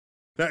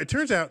Now, it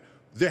turns out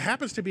there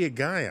happens to be a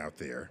guy out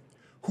there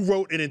who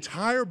wrote an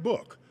entire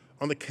book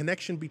on the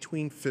connection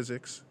between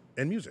physics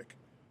and music.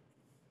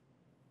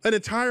 An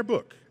entire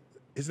book.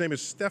 His name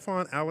is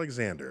Stephon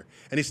Alexander,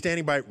 and he's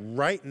standing by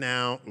right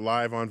now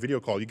live on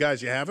video call. You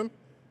guys, you have him?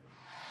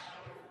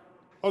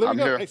 Oh, there we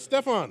go. Here. Hey,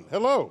 Stephon,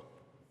 hello.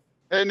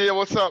 Hey, Neil,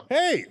 what's up?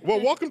 Hey,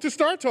 well, welcome to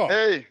StarTalk.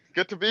 Hey,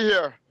 good to be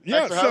here.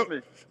 Yeah, Thanks for having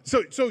me.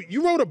 So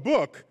you wrote a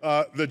book,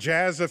 The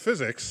Jazz of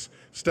Physics,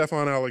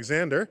 Stephon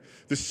Alexander,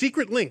 the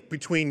secret link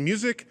between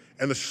music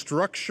and the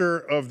structure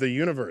of the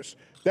universe.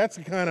 That's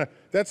a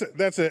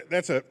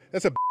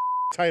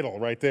title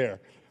right there.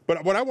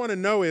 But what I want to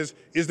know is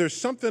there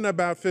something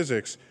about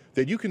physics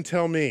that you can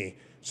tell me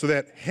so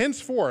that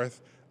henceforth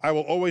I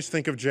will always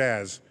think of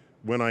jazz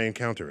when I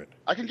encounter it?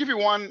 I can give you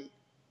one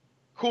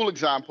cool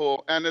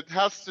example, and it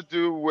has to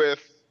do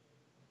with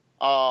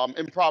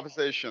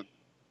improvisation.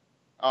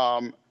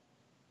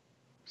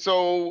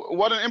 So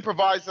what an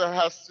improviser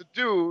has to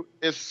do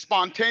is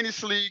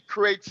spontaneously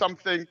create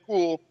something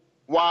cool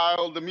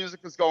while the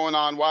music is going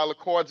on, while the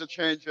chords are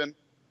changing.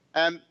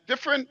 And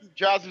different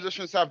jazz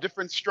musicians have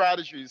different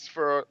strategies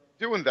for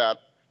doing that.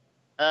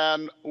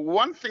 And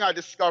one thing I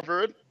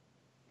discovered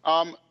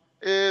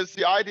is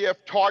the idea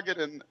of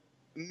targeting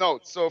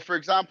notes. So for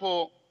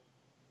example,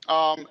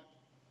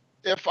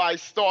 if I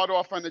start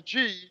off on a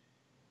G,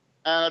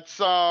 and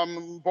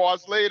some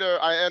bars later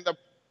I end up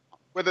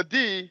with a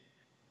D,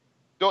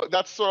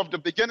 that's sort of the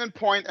beginning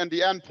point and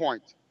the end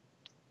point.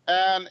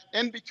 And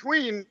in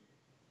between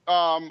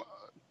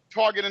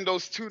targeting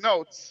those two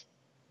notes,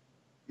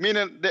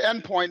 meaning the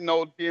end point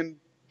note being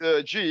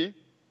the G,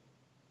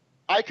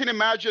 I can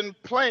imagine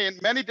playing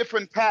many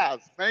different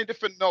paths, many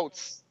different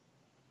notes.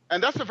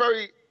 And that's a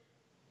very,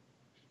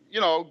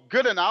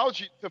 good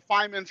analogy to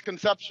Feynman's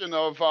conception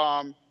of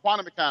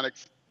quantum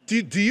mechanics.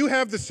 Do you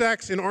have the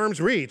sax in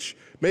arm's reach?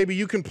 Maybe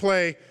you can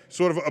play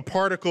sort of a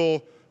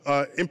particle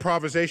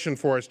improvisation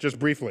for us just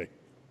briefly.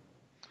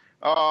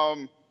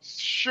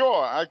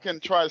 Sure, I can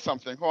try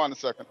something. Hold on a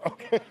second.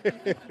 Okay.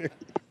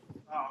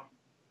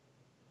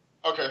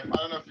 Okay, I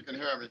don't know if you can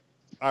hear me.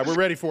 All right, we're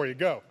ready for you.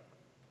 Go.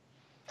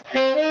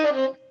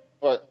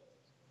 What?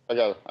 I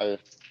got it.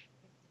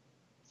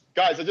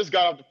 Guys, I just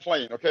got off the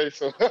plane, okay?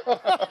 So.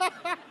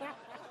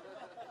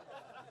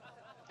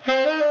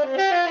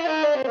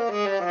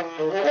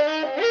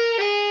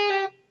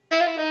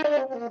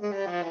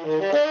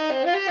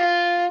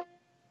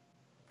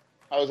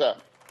 How was that?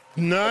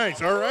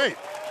 Nice. All right.